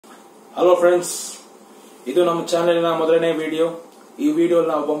Hello friends, ಇದು ನಮ್ಮ ಚಾನೆಲಿನ ಮೊದಲನೇ ವಿಡಿಯೋ. ಈ ವಿಡಿಯೋ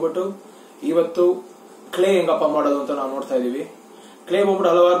ನಾವು ಬಂದ್ಬಿಟ್ಟು ಇವತ್ತು ಕ್ಲೇ ಹೆಂಗಪ್ಪ ಮಾಡೋದು ಅಂತ ನಾವು ನೋಡ್ತಾ ಇದೀವಿ. ಕ್ಲೇ ಬಂದ್ಬಿಟ್ಟು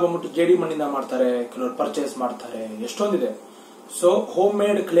ಹಲವಾರು ಬಂದ್ಬಿಟ್ಟು ಜೇಡಿ ಮಣ್ಣಿಂದ ಮಾಡ್ತಾರೆ, ಕೆಲವರು ಪರ್ಚೇಸ್ ಮಾಡ್ತಾರೆ, ಎಷ್ಟೊಂದಿದೆ. ಸೊ ಹೋಮ್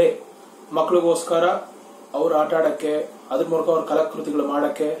ಮೇಡ್ ಕ್ಲೇ ಮಕ್ಕಳಿಗೋಸ್ಕರ ಅವ್ರು ಆಟ ಆಡಕ್ಕೆ, ಅದ್ರ ಮೂಲಕ ಅವ್ರ ಕಲಾಕೃತಿಗಳು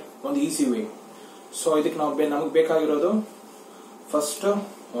ಮಾಡಕ್ಕೆ ಒಂದು ಈಸಿ ವೇ. ಸೊ ಇದಕ್ಕೆ ನಮಗೆ ಬೇಕಾಗಿರೋದು first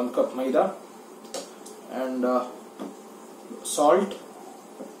 1 cup maida and salt,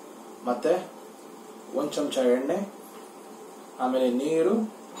 ಮತ್ತೆ 1 ಚಮಚ ಎಣ್ಣೆ, ಆಮೇಲೆ ನೀರು,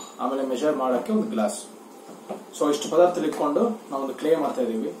 ಆಮೇಲೆ ಮೆಜರ್ ಮಾಡಕ್ಕೆ 1 ಗ್ಲಾಸ್. ಸೊ ಇಷ್ಟು ಪದಾರ್ಥ ಇಟ್ಕೊಂಡು ನಾವು ಒಂದು ಕ್ಲೇ ಮಾಡ್ತಾ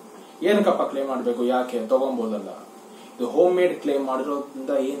ಇದೀವಿ. ಏನಕ್ಕಪ್ಪ ಕ್ಲೇ ಮಾಡಬೇಕು, ಯಾಕೆ ತಗೊಬೋದಲ್ಲ. ಇದು ಹೋಮ್ ಮೇಡ್ ಕ್ಲೇ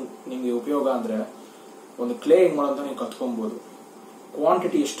ಮಾಡಿರೋದ್ರಿಂದ ಏನ್ ನಿಮ್ಗೆ ಉಪಯೋಗ ಅಂದ್ರೆ, ಒಂದು ಕ್ಲೇ ಹೆಂಗ್ ಮಾಡೋದಂತ ನೀವು ಕತ್ಕೊಬಹುದು.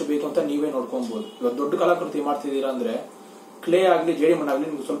 ಕ್ವಾಂಟಿಟಿ ಎಷ್ಟು ಬೇಕು ಅಂತ ನೀವೇ ನೋಡ್ಕೊಬಹುದು. ಇವಾಗ ದೊಡ್ಡ ಕಲಾಕೃತಿ ಮಾಡ್ತಿದ್ದೀರಾ ಅಂದ್ರೆ ಕ್ಲೇ ಆಗ್ಲಿ ಜೇಡಿ ಮಣ್ಣಾಗ್ಲಿ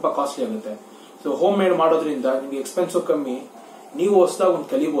ನಿಮ್ಗೆ ಸ್ವಲ್ಪ ಕಾಸ್ಟ್ಲಿ ಆಗುತ್ತೆ. ಸೊ ಹೋಮ್ ಮೇಡ್ ಮಾಡೋದ್ರಿಂದ ನಿಮ್ಗೆ ಎಕ್ಸ್ಪೆನ್ಸ್ ಕಮ್ಮಿ, ನೀವು ಹೊಸದಾಗಿ ಒಂದು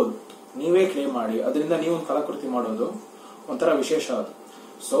ಕಲಿಬಹುದು. ನೀವೇ ಕ್ಲೇ ಮಾಡಿ ಅದರಿಂದ ನೀವು ಒಂದು ಕಲಾಕೃತಿ ಮಾಡೋದು ಒಂಥರ ವಿಶೇಷ ಅದು.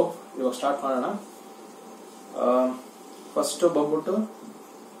 ಸೊ ಇವಾಗ ಸ್ಟಾರ್ಟ್ ಮಾಡೋಣ. ಫಸ್ಟ್ ಬಂದ್ಬಿಟ್ಟು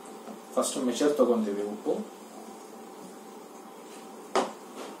ಮೆಷರ್ ತಗೊಂತೀವಿ. ಉಪ್ಪು,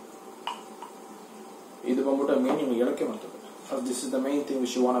 ಇದು ಬಂದ್ಬಿಟ್ಟು ಮೇನ್ ನಿಮ್ಗೆ ಹೇಳಕ್ಕೆ ಬರ್ತದೆ. First this is the main thing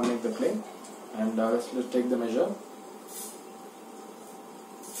which you want to make the clay and let's take the measure.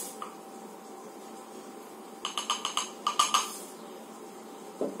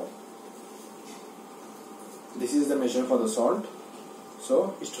 This is the measure for the salt. So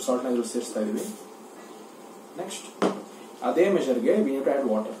ಇಷ್ಟು ಸಾಲ್ಟ್ ನ ಸೇರಿಸ್ತಾ ಇದೀವಿ. ನೆಕ್ಸ್ಟ್ ಅದೇ ಮೆಷರ್ಗೆ we need to add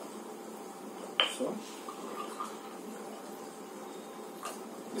water. So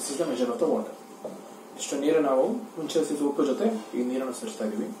this is the measure of the water. ಇಷ್ಟು ನೀರು ನಾವು ಮುಂಚೆ ಸೇರಿಸಿದ ಉಪ್ಪು ಜೊತೆ ಈ ನೀರನ್ನು ಸೇರಿಸ್ತಾ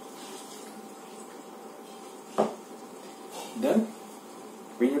ಇದೀವಿ. Then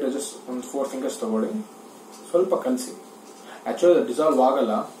we need to just 4 fingers ತಗೊಳ್ಳಿ, ಸ್ವಲ್ಪ ಕಲಸಿ. ಆಕ್ಚುಲಿ ಡಿಸಾಲ್ವ್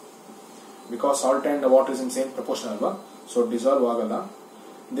ಆಗಲ್ಲ, because salt and water is in same proportion alva, so dissolve agala.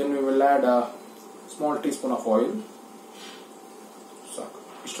 Then we will add a small teaspoon of oil.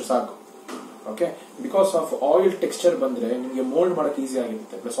 Ishtu saku. Okay, because of oil texture bandre nimge mold ಮಾಡಕ್ಕೆ easy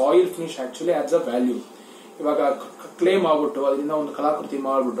ಆಗಿರುತ್ತೆ. Plus oil finish actually adds a value. ಇವಾಗ clay ಮಾಡ್ಬಿಟ್ಟು ಅದರಿಂದ ಒಂದು ಕಲಾಕೃತಿ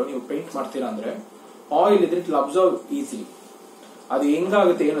ಮಾಡ್ಬಿಟ್ಟು ನೀವು paint ಮಾಡ್ತೀರಾ ಅಂದ್ರೆ ಆಯಿಲ್ ಇದ್ರೆ ಇಟ್ ಅಬ್ಸರ್ವ್ ಈಸಿಲಿ. ಅದು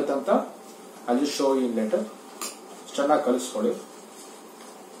ಹೆಂಗಾಗುತ್ತೆ ಏನಂತ ಅಂತ ಅಲ್ಲಿ ಶೋ ಇನ್ ಲೇಟರ್. ಚೆನ್ನಾಗಿ ಕಲಿಸ್ಕೊಳ್ಳಿ.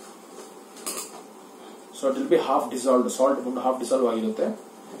 So it will be half dissolved. Salt half dissolved ಆಗಿರುತ್ತೆ.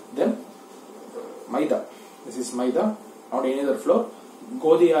 Then maida. This is maida, not any other flour.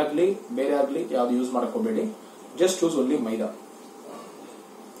 ಗೋಧಿ ಆಗ್ಲಿ ಬೇರೆ ಆಗ್ಲಿ ಯಾವ್ದು ಯೂಸ್ ಮಾಡಕ್ ಹೋಗಬೇಡಿ. ಜಸ್ಟ್ ಯೂಸ್ ಓನ್ಲಿ ಮೈದಾ.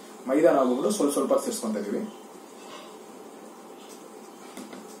 ಮೈದಾ ನಾವು ಸ್ವಲ್ಪ ಸೇರಿಸ್ಕೊಂತ ಇದೀವಿ.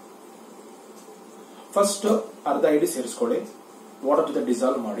 ಫಸ್ಟ್ ಅರ್ಧ ಇಡಿ ಸೇರಿಸ್ಕೊಳ್ಳಿ. ವಾಟರ್ ಜೊತೆ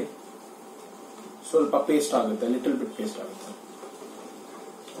ಡಿಸಾಲ್ವ್ ಮಾಡಿ. ಸ್ವಲ್ಪ ಪೇಸ್ಟ್ ಆಗುತ್ತೆ, ಲಿಟಲ್ ಬಿಟ್ ಪೇಸ್ಟ್ ಆಗುತ್ತೆ.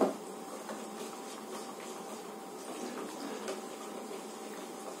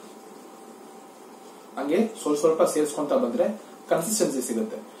 ಹಂಗೆ ಸ್ವಲ್ಪ ಸೇರಿಸ್ಕೊಂತ ಬಂದ್ರೆ ಕನ್ಸಿಸ್ಟೆನ್ಸಿ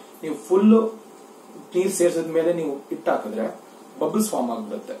ಸಿಗುತ್ತೆ. ನೀವು ಫುಲ್ ನೀರ್ ಸೇರಿಸಿದ ಮೇಲೆ ನೀವು ಹಿಟ್ಟು ಹಾಕಿದ್ರೆ ಬಬಲ್ಸ್ ಫಾರ್ಮ್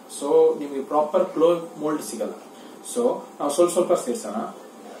ಆಗ್ಬಿಡುತ್ತೆ. ಸೊ ನಿಮಗೆ ಪ್ರಾಪರ್ ಕ್ಲೋ ಮೋಲ್ಡ್ ಸಿಗಲ್ಲ. ಸೊ ನಾವು ಸ್ವಲ್ಪ ಸೇರ್ಸೋಣ.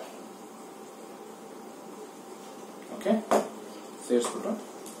 ಓಕೆ, ಸೇರಿಸ್ಬಿಟ್ಟು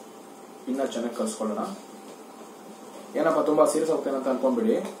ಇನ್ನ ಚೆನ್ನಾಗಿ ಕಲ್ಸ್ಕೊಳ್ಳೋಣ. ಏನಪ್ಪ ತುಂಬಾ ಸೀರಿಯಸ್ ಹೋಗ್ತೇನೆ ಅಂತ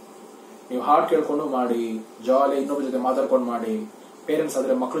ಅನ್ಕೊಂಡ್ಬಿಡಿ. ನೀವು ಹಾಡ್ ಕೇಳ್ಕೊಂಡು ಮಾಡಿ, ಜಾಲಿ ಇನ್ನೊಬ್ಬರ ಜೊತೆ ಮಾತಾಡ್ಕೊಂಡು ಮಾಡಿ, ಪೇರೆಂಟ್ಸ್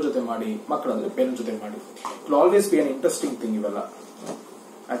ಆದ್ರೆ ಮಕ್ಕಳ ಜೊತೆ ಮಾಡಿ, ಮಕ್ಕಳಾದ್ರೆ ಪೇರೆಂಟ್ಸ್ ಜೊತೆ ಮಾಡಿ. It always be an interesting thing ಇವೆಲ್ಲ.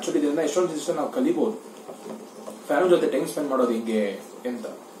 ಆಕ್ಚುಲಿ ಇದರಿಂದ ಎಷ್ಟೊಂದು ದಿವಸ ನಾವು ಕಲಿಬಹುದು. ಫ್ಯಾಮಿಲಿ ಜೊತೆ ಟೈಮ್ ಸ್ಪೆಂಡ್ ಮಾಡೋದು ಹಿಂಗೆ ಎಂತ,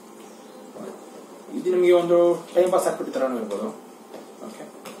 ಇದು ನಿಮಗೆ ಒಂದು ಟೈಮ್ ಪಾಸ್ ಆಗ್ಬಿಟ್ಟು ತರಾನು ಇರ್ಬೋದು. ಓಕೆ,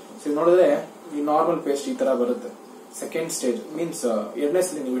 ಸೊ ನೋಡಿದ್ರೆ ಈ ನಾರ್ಮಲ್ ಪೇಸ್ಟ್ ಈ ತರ ಬರುತ್ತೆ. ಸೆಕೆಂಡ್ ಸ್ಟೇಜ್ ಮೀನ್ಸ್ ಎರಡನೇ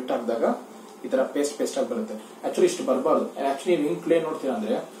ಸಲ ನೀವು ಹಿಟ್ಟು ಹಾಕಿದಾಗ ಈ ತರ ಪೇಸ್ಟ್ ಆಗಿ ಬರುತ್ತೆ. ಆಕ್ಚುಲಿ ಇಷ್ಟು ಬರಬಾರ್ದು. ಆಕ್ಚುಲಿ ನೀವು ಹಿಂಗ್ ಕ್ಲೇ ನೋಡ್ತೀರಾ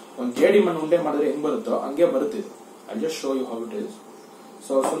ಅಂದ್ರೆ ಒಂದು ಜೇಡಿ ಮಣ್ಣು ಉಂಡೆ ಮಾಡಿದ್ರೆ ಹೆಂಗ್ ಬರುತ್ತೋ ಹಂಗೆ ಬರುತ್ತೆ ಇದು. I just show you how it is.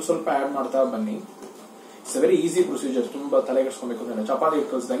 So ಸ್ವಲ್ಪ ಆಡ್ ಮಾಡ್ತಾ ಬನ್ನಿ. It's very easy procedure. ತುಂಬಾ ತಲೆಗೆಡ್ಸ್ಕೊಬೇಕು ಅಂದ್ರೆ ಚಪಾತಿ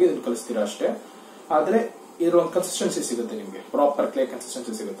ಕಲಿಸಿದಾಗ ಇದನ್ನು ಕಲಿಸ್ತೀರಾ ಅಷ್ಟೇ. ಆದ್ರೆ ಇದ್ರ ಒಂದು ಕನ್ಸಿಸ್ಟೆನ್ಸಿ ಸಿಗುತ್ತೆ ನಿಮ್ಗೆ, ಪ್ರಾಪರ್ ಕ್ಲೇ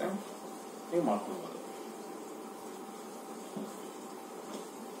ಕನ್ಸಿಸ್ಟೆನ್ಸಿ ಸಿಗುತ್ತೆ, ನೀವು ಮಾಡ್ಕೊಳ್ಬಹುದು.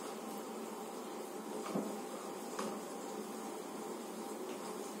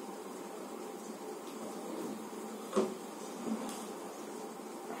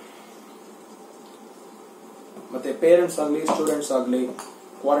 ಮತ್ತೆ ಪೇರೆಂಟ್ಸ್ ಆಗ್ಲಿ ಸ್ಟೂಡೆಂಟ್ಸ್ ಆಗ್ಲಿ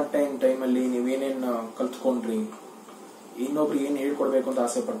ಕ್ವಾರಂಟೈನ್ ಟೈಮ್ ಅಲ್ಲಿ ನೀವೇನೇನ್ ಕಲ್ತ್ಕೊಂಡ್ರಿ, ಇನ್ನೊಬ್ರಿಗೆ ಏನ್ ಹೇಳ್ಕೊಡ್ಬೇಕು ಅಂತ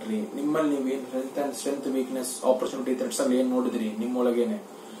ಆಸೆ ಪಟ್ರಿ, ನಿಮ್ಮಲ್ಲಿ ನೀವೇನ್ ಸ್ಟ್ರೆಂತ್ ವೀಕ್ನೆಸ್ ಆಪರ್ಚುನಿಟಿ ಥ್ರೆಟ್ಸ್ ಅಲ್ಲಿ ಏನ್ ನೋಡಿದ್ರಿ ನಿಮ್ಮೊಳಗೇನೆ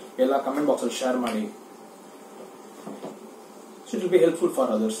ಎಲ್ಲ ಕಮೆಂಟ್ ಬಾಕ್ಸ್ ಅಲ್ಲಿ ಶೇರ್ ಮಾಡಿ. It will be helpful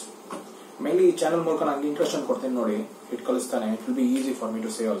for others. Mainly ಈ ಚಾನಲ್ ಮೂಲಕ ನಂಗೆ ಇಂಟ್ರೆಸ್ಟ್ ಕೊಡ್ತೀನಿ ನೋಡಿ, it ಕಲಿಸ್ತಾನೆ. It will be easy for me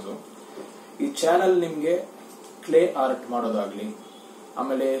to say also. ಈ ಚಾನಲ್ ನಿಮ್ಗೆ ಕ್ಲೇ ಆರ್ಟ್ ಮಾಡೋದಾಗ್ಲಿ,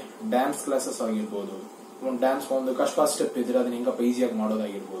 ಆಮೇಲೆ ಡ್ಯಾನ್ಸ್ ಕ್ಲಾಸಸ್ ಆಗಿರ್ಬೋದು, ಒಂದು ಡ್ಯಾನ್ಸ್ ಒಂದು ಕಷ್ಟ ಸ್ಟೆಪ್ ಇದ್ರೆ ಅದನ್ನ ಹೆಂಗಪ್ಪ ಈಸಿಯಾಗಿ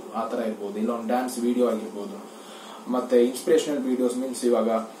ಮಾಡೋದಾಗಿರ್ಬೋದು, ಆ ತರ ಇರ್ಬೋದು. ಇಲ್ಲ ಒಂದು ಡ್ಯಾನ್ಸ್ ವಿಡಿಯೋ ಆಗಿರ್ಬೋದು, ಮತ್ತೆ ಇನ್ಸ್ಪಿರೇಷನಲ್ ವಿಡಿಯೋಸ್ ಮೀನ್ಸ್ ಇವಾಗ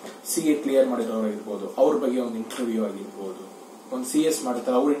CA ಕ್ಲಿಯರ್ ಮಾಡಿರೋರು ಆಗಿರ್ಬೋದು, ಅವ್ರ ಬಗ್ಗೆ ಒಂದು ಇಂಟರ್ವ್ಯೂ ಆಗಿರ್ಬೋದು, ಒಂದು CS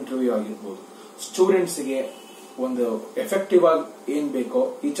ಮಾಡಿರ್ತಾರೆ ಅವ್ರ ಇಂಟರ್ವ್ಯೂ ಆಗಿರ್ಬೋದು. ಸ್ಟೂಡೆಂಟ್ಸ್ಗೆ ಒಂದು ಎಫೆಕ್ಟಿವ್ ಆಗಿ ಏನ್ ಬೇಕೋ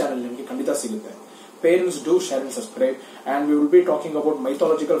ಈ ಚಾನೆಲ್ ನಿಮಗೆ ಖಂಡಿತ ಸಿಗುತ್ತೆ. Parents do share and subscribe and we will be talking about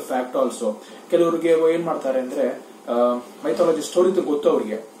mythological fact also. ಕೆಲವರಿಗೆ ಏನ್ ಮಾಡ್ತಾರೆ ಅಂದ್ರೆ ಮೈಥಾಲಜಿ ಸ್ಟೋರಿ ಗೊತ್ತು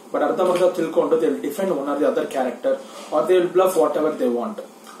ಅವ್ರಿಗೆ, ಬಟ್ ಅರ್ಧಂಬರ್ಧ ತಿಳ್ಕೊಂಡು they will defend one R the other character are they will bluff what ever they want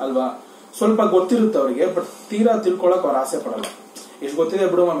ಅಲ್ವಾ. ಸ್ವಲ್ಪ ಗೊತ್ತಿರುತ್ತೆ ಅವ್ರಿಗೆ, ಬಟ್ ತೀರಾ ತಿಳ್ಕೊಳಕ್ ಅವ್ರು ಆಸೆ ಪಡಲ್ಲ. ಎಷ್ಟು ಗೊತ್ತಿದೆ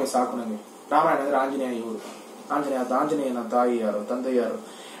ಬಿಡು ಮಮ್ಮಿ ಸಾಕು ನಂಗೆ. ರಾಮಾಯಣ ಅಂದ್ರೆ ಆಂಜನೇಯ, ಇವರು ಆಂಜನೇಯನ ತಾಯಿ ಯಾರು, ತಂದೆ ಯಾರು.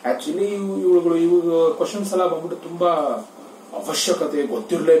 ಆಕ್ಚುಲಿ ಇವುಗಳು ಕ್ವಶನ್ಸ್ ಎಲ್ಲ ಬಂದ್ಬಿಟ್ಟು ತುಂಬಾ ಅವಶ್ಯಕತೆ,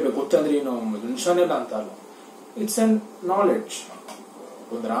 ಗೊತ್ತಿರ್ಲೇಬೇಕು. ಗೊತ್ತಂದ್ರೆ ಏನು ಮನುಷ್ಯನೆಲ್ಲ ಅಂತ ಅಲ್ಲ, ಇಟ್ಸ್ ಅನ್ ನಾಲೆಡ್ಜ್.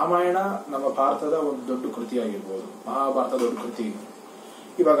 ಒಂದು ರಾಮಾಯಣ ನಮ್ಮ ಭಾರತದ ಒಂದು ದೊಡ್ಡ ಕೃತಿ ಆಗಿರ್ಬೋದು, ಮಹಾಭಾರತ ದೊಡ್ಡ ಕೃತಿ.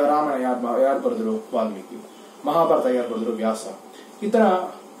 ಇವಾಗ ರಾಮಾಯಣ ಯಾರು ಬರೆದ್ರು? ವಾಲ್ಮೀಕಿ. ಮಹಾಭಾರತ ಯಾರು ಬರೆದ್ರು? ವ್ಯಾಸ. ಈ ತರ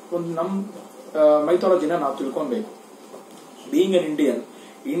ಒಂದು ನಮ್ ಮೈಥಾಲಜಿನ ನಾವು ತಿಳ್ಕೊಬೇಕು. Being an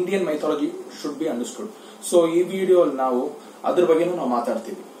Indian mythology should be understood. So ಈ ವಿಡಿಯೋ ನಾವು ಅದ್ರ ಬಗ್ಗೆನೂ ನಾವು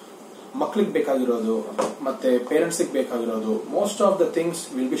ಮಾತಾಡ್ತೀವಿ. ಮಕ್ಳಿಗೆ ಬೇಕಾಗಿರೋದು ಮತ್ತೆ ಪೇರೆಂಟ್ಸ್ ಬೇಕಾಗಿರೋದು most of the things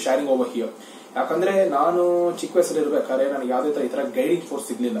will be sharing over here. ಯಾಕಂದ್ರೆ ನಾನು ಚಿಕ್ಕ ವಯಸ್ಸಲ್ಲಿ ಇರ್ಬೇಕಾದ್ರೆ ನನಗೆ ಯಾವುದೇ ತರ ಗೈಡಿಂಗ್ ಫೋರ್ಸ್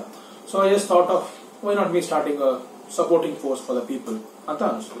ಸಿಗ್ಲಿಲ್ಲ. So I just thought of why not be starting supporting force for the people ಅಂತ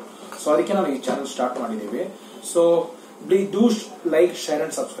ಅನಿಸ್ತು. ಸೊ ಅದಕ್ಕೆ ನಾವು ಈ ಚಾನಲ್ ಸ್ಟಾರ್ಟ್ ಮಾಡಿದೀವಿ. So please do like, share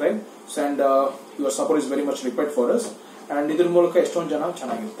and subscribe and your support is very much required for us. And ಇದ್ರ ಮೂಲಕ ಎಷ್ಟೊಂದು ಜನ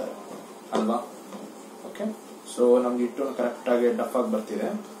ಚೆನ್ನಾಗಿರ್ತಾರೆ ಅಲ್ವಾ. ಓಕೆ, ಸೊ ನಮ್ಗೆ ಇಟ್ಟು ಕರೆಕ್ಟ್ ಆಗಿ ಡಫ್ ಆಗಿ ಬರ್ತಿದೆ.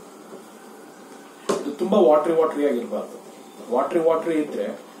 ಇದು ತುಂಬಾ ವಾಟ್ರಿ ಆಗಿರಬಾರ್ದು. ವಾಟ್ರಿ ಇದ್ರೆ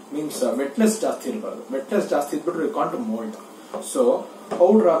ಮೀನ್ಸ್ ವೆಟ್ನೆಸ್ ಜಾಸ್ತಿ ಇರಬಾರ್ದು. ವೆಟ್ನೆಸ್ ಜಾಸ್ತಿ ಇದ್ಬಿಟ್ರೆ you can't mould. So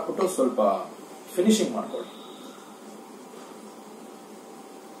powder ಹಾಕ್ಬಿಟ್ಟು ಸ್ವಲ್ಪ ಫಿನಿಶಿಂಗ್ ಮಾಡ್ಕೊಳ್ಳಿ.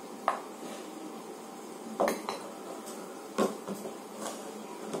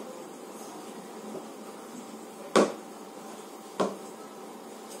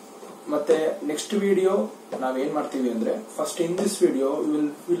 ಮತ್ತೆ ನೆಕ್ಸ್ಟ್ ವಿಡಿಯೋ ನಾವೇನ್ ಮಾಡ್ತೀವಿ ಅಂದ್ರೆ, first in this video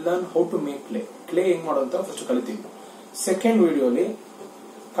will learn how to make clay ಹೆಂಗ್ ಮಾಡೋದು ಫಸ್ಟ್ ಕಲಿತೀವಿ. ಸೆಕೆಂಡ್ ವಿಡಿಯೋಲಿ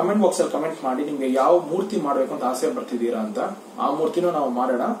ಕಮೆಂಟ್ ಬಾಕ್ಸ್ ಅಲ್ಲಿ ಕಮೆಂಟ್ ಮಾಡಿ ನಿಮ್ಗೆ ಯಾವ ಮೂರ್ತಿ ಮಾಡ್ಬೇಕು ಅಂತ ಆಸೆ ಬರ್ತಿದ್ದೀರಾ ಅಂತ. ಆ ಮೂರ್ತಿನೂ ನಾವು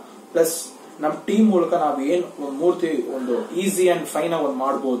ಮಾಡೋಣ. ಪ್ಲಸ್ ನಮ್ ಟೀಮ್ ಮೂಲಕ ನಾವ್ ಏನ್ ಒಂದು ಮೂರ್ತಿ ಒಂದು ಈಸಿ ಅಂಡ್ ಫೈನ್ ಆಗಿ ಒಂದು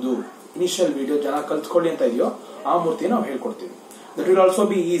ಮಾಡಬಹುದು, ಇನಿಷಿಯಲ್ ವಿಡಿಯೋ ಜನ ಕಲ್ತ್ಕೊಳ್ಳಿ ಅಂತ ಇದೆಯೋ ಆ ಮೂರ್ತಿ ನಾವು ಹೇಳ್ಕೊಡ್ತೀವಿ. That will also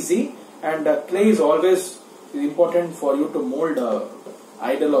be easy and clay is always important for you to mould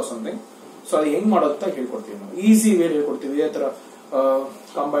idle R something. So ಅದು ಹೆಂಗ್ ಮಾಡೋದು ಅಂತ ಹೇಳ್ಕೊಡ್ತೀವಿ ನಾವು. ಈಸಿ ವೇ ಹೇಳ್ಕೊಡ್ತೀವಿ. ಈ ತರ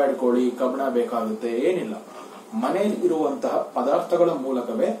ಕಂಬ ಹಿಡ್ಕೊಳ್ಳಿ, ಕಬ್ಬಣ ಬೇಕಾಗುತ್ತೆ ಏನಿಲ್ಲ. ಮನೆಯಲ್ಲಿ ಇರುವಂತಹ ಪದಾರ್ಥಗಳ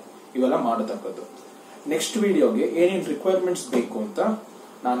ಮೂಲಕವೇ ಇವೆಲ್ಲ ಮಾಡತಕ್ಕದ್ದು. ನೆಕ್ಸ್ಟ್ ವಿಡಿಯೋಗೆ ಏನೇನು ರಿಕ್ವೈರ್ಮೆಂಟ್ಸ್ ಬೇಕು ಅಂತ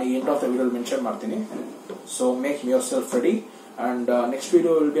ನಾನು end of the video mention ಮಾಡ್ತೀನಿ. So make your self ready and next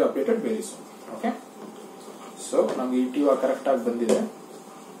video will be updated very soon. Okay, so ನಮ್ಗೆ ಇವಾಗ ಕರೆಕ್ಟ್ ಆಗಿ ಬಂದಿದೆ.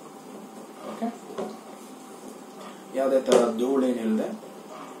 ಓಕೆ, ಯಾವುದೇ ತರ ಧೂಳು ಏನಿಲ್ಲದೆ.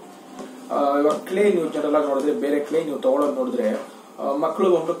 ಇವಾಗ ಕ್ಲೇ ನೀವು ಜನರಲ್ ಆಗಿ ನೋಡಿದ್ರೆ, ಬೇರೆ ಕ್ಲೇ ನೀವು ತಗೊಳ್ಳೋದು ನೋಡಿದ್ರೆ ಮಕ್ಕಳು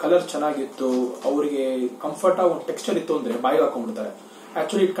ಒಂದು ಕಲರ್ ಚೆನ್ನಾಗಿತ್ತು, ಅವರಿಗೆ ಕಂಫರ್ಟ್ ಆಗಿ ಒಂದು ಟೆಕ್ಸ್ಚರ್ ಇತ್ತು ಅಂದ್ರೆ ಬಾಯಿಗೆ ಹಾಕೊಂಡ್ಬಿಡ್ತಾರೆ.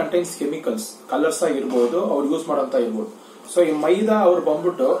 Actually it contains chemicals, colours ಆಗಿರ್ಬೋದು, ಅವ್ರು ಯೂಸ್ ಮಾಡೋಂತ ಇರ್ಬೋದು. ಸೊ ಈ ಮೈದಾ ಅವ್ರು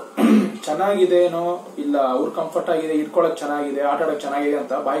ಬಂದ್ಬಿಟ್ಟು ಚೆನ್ನಾಗಿದೆನೋ ಇಲ್ಲ ಅವ್ರ ಕಂಫರ್ಟ್ ಆಗಿದೆ, ಇಟ್ಕೊಳಕ್ ಚೆನ್ನಾಗಿದೆ, ಆಟ ಆಡಕ್ ಚೆನ್ನಾಗಿದೆ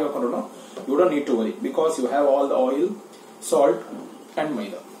ಅಂತ ಬಾಯಿಗೆ ಹಾಕೊಂಡ್ರು you don't need to worry because you have all the oil, salt and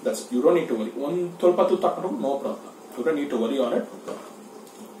maida. That's you don't need to worry. ಒಂದ್ ಸ್ವಲ್ಪ ತುತ್ತು ಹಾಕೊಂಡ್ರು no problem. You don't need to worry on it.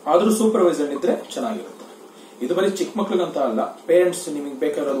 ಆದ್ರೂ ಸೂಪರ್ವೈಸರ್ ಇದ್ರೆ ಚೆನ್ನಾಗಿರುತ್ತೆ. ಇದು ಬರೀ ಚಿಕ್ಕ ಮಕ್ಳಿಗಂತ ಅಲ್ಲ, ಪೇರೆಂಟ್ಸ್ ನಿಮಗೆ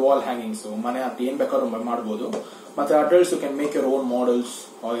ಬೇಕಾಗಿರೋದು ವಾಲ್ ಹ್ಯಾಂಗಿಂಗ್ಸ್, ಮನೆ ಹತ್ತಿ ಏನ್ ಬೇಕಾದ್ರೂ ಮಾಡಬಹುದು. ಮತ್ತೆ adults you can make your own models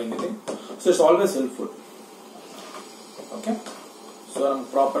or anything. So it's always helpful. Okay, so ನಮ್ಗೆ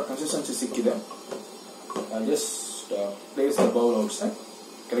ಪ್ರಾಪರ್ ಕನ್ಸಿಸ್ಟೆನ್ಸಿ ಸಿಕ್ಕಿದೆ. Just place the bowl out side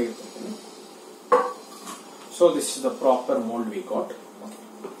ಕೆಳಗೆ. So this is the proper mould we got.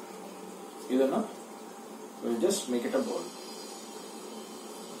 ಇದನ್ನ will just make it a bowl.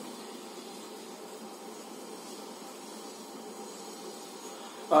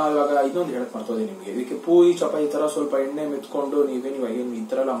 ಇವಾಗ ಇನ್ನೊಂದು ಹೇಳಕ್ ಮಾಡ್ತೋದೆ ನಿಮ್ಗೆ. ಇದಕ್ಕೆ ಪೂರಿ ಚಪಾತಿ ತರ ಸ್ವಲ್ಪ ಎಣ್ಣೆ ಮೆತ್ಕೊಂಡು ನೀವೇನು ಇವಾಗ ಈ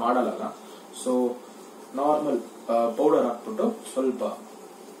ತರ ಎಲ್ಲ ಮಾಡಲ್ಲ. ಸೊ ನಾರ್ಮಲ್ ಪೌಡರ್ ಹಾಕ್ಬಿಟ್ಟು ಸ್ವಲ್ಪ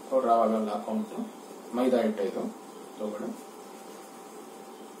ಪೌಡರ್ ಆವಾಗೆಲ್ಲ ಹಾಕೊಂಡು ಮೈದಾ ಹಿಟ್ಟು ಇದು ತಗೊಳ್ಳಿ.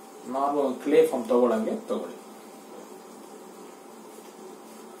 ನಾರ್ಮಲ್ ಕ್ಲೇ ಫಾರ್ಮ್ ತಗೊಳಂಗೆ ತಗೊಳ್ಳಿ.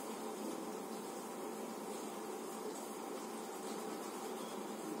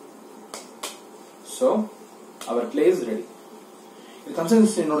 So our clay is ready.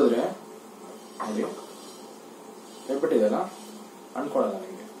 Consistency ನೋಡಿದ್ರೆ ನೋಡಿ ಹೇಳ್ಬಿಟ್ಟಿದೆಲ್ಲ, ಅನ್ಕೊಳಲ್ಲ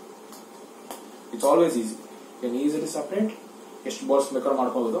ನಿಮಗೆ. It's always easy. You easily separate ಎಷ್ಟು ಬಾಲ್ಸ್ ಬೇಕಾದ್ರೂ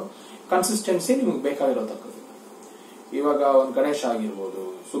ಮಾಡ್ಕೋಬಹುದು. ಕನ್ಸಿಸ್ಟೆನ್ಸಿ ನಿಮ್ಗೆ ಬೇಕಾಗಿರೋ ತಕ್ಕದ್ದು. ಇವಾಗ ಒಂದು ಗಣೇಶ ಆಗಿರ್ಬೋದು,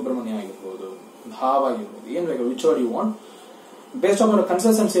 ಸುಬ್ರಹ್ಮಣ್ಯ ಆಗಿರ್ಬೋದು, ಒಂದು ಹಾವ್ ಆಗಿರ್ಬೋದು, ಏನ್ ಬೇಕು which you want, based on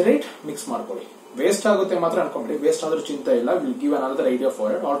consistency rate mix ಮಾಡ್ಕೊಳ್ಳಿ. ವೇಸ್ಟ್ ಆಗುತ್ತೆ ಮಾತ್ರ ಅನ್ಕೊಂಡ್ರಿ, ವೇಸ್ಟ್ ಆದ್ರೂ ಚಿಂತೆ ಇಲ್ಲ. Will give another idea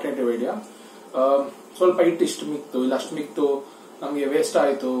for it, alternative idea. ಸ್ವಲ್ಪ ಇಷ್ಟು ಮಿಕ್ತು ಇಲ್ಲ ಅಷ್ಟು ಮಿಕ್ತು ನಮಗೆ ವೇಸ್ಟ್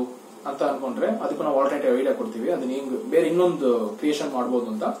ಆಯ್ತು ಅಂತ ಅನ್ಕೊಂಡ್ರೆ ಅದಕ್ಕೂ ನಾವು ಆಲ್ಟರ್ನೇಟಿವ್ ಐಡಿಯಾ ಕೊಡ್ತೀವಿ, ಅದನ್ನ ಹಿಂಗ್ ಬೇರೆ ಇನ್ನೊಂದು ಕ್ರಿಯೇಷನ್ ಮಾಡಬಹುದು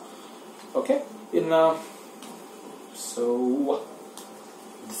ಅಂತ. ಓಕೆ, ಇನ್ನ so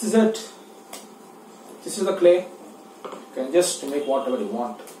this is it, this is the clay. You can just make what ever you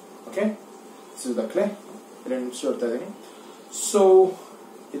want. Okay, this is the clay. ಹೇಳ್ತಾ ಇದೀನಿ. ಸೊ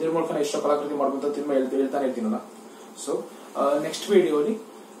ಇದ್ರ ಮೂಲಕ ಎಷ್ಟು ಕಲಾಕೃತಿ ಮಾಡ್ಬೋದು ಅಂತ ಹೇಳ್ತಾನೆ ಇರ್ತೀನಲ್ಲ. ಸೊ ನೆಕ್ಸ್ಟ್ ವಿಡಿಯೋಲಿ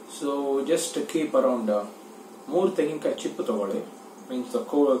ಸೊ ಜಸ್ಟ್ ಕೀಪ್ ಅರೌಂಡ್ 3 ತೆಂಗಿನಕಾಯಿ ಚಿಪ್ಪು ತಗೊಳ್ಳಿ, ಮೀನ್ಸ್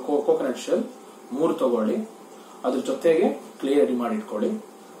ಕೋಕೋನಟ್ ಶೆಲ್ 3 ತಗೊಳ್ಳಿ, ಅದ್ರ ಜೊತೆಗೆ ಕ್ಲೇ ರೆಡಿ ಮಾಡಿ ಇಟ್ಕೊಳ್ಳಿ,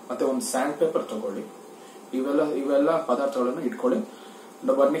 ಮತ್ತೆ ಒಂದು ಸ್ಯಾಂಡ್ ಪೇಪರ್ ತಗೊಳ್ಳಿ. ಇವೆಲ್ಲ ಪದಾರ್ಥಗಳನ್ನು ಇಟ್ಕೊಳ್ಳಿ.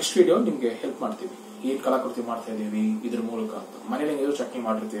 ನೆಕ್ಸ್ಟ್ ವಿಡಿಯೋ ನಿಮ್ಗೆ ಹೆಲ್ಪ್ ಮಾಡ್ತೀವಿ, ಏನ್ ಕಲಾಕೃತಿ ಮಾಡ್ತಾ ಇದೀವಿ ಇದ್ರ ಮೂಲಕ ಅಂತ. ಮನೇಲಿ ಏನಾದ್ರು ಚಟ್ನಿ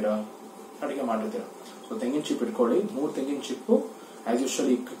ಮಾಡಿರ್ತೀರಾ, ಅಡಿಗೆ ಮಾಡಿರ್ತೀರಾ. ಸೊ ತೆಂಗಿನ ಚಿಪ್ ಇಟ್ಕೊಳ್ಳಿ, 3 ತೆಂಗಿನ ಚಿಪ್ಪು ಆಸ್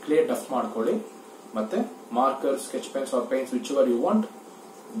ಯೂಶುವಲ್ ಕ್ಲೇ ಡಫ್ ಮಾಡ್ಕೊಳ್ಳಿ, ಮತ್ತೆ marker, sketch pens R pains which ever you want.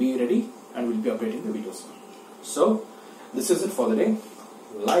 Be ready and we'll be updating the videos. So this is it for the day.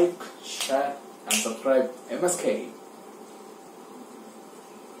 Like, share and subscribe MSK.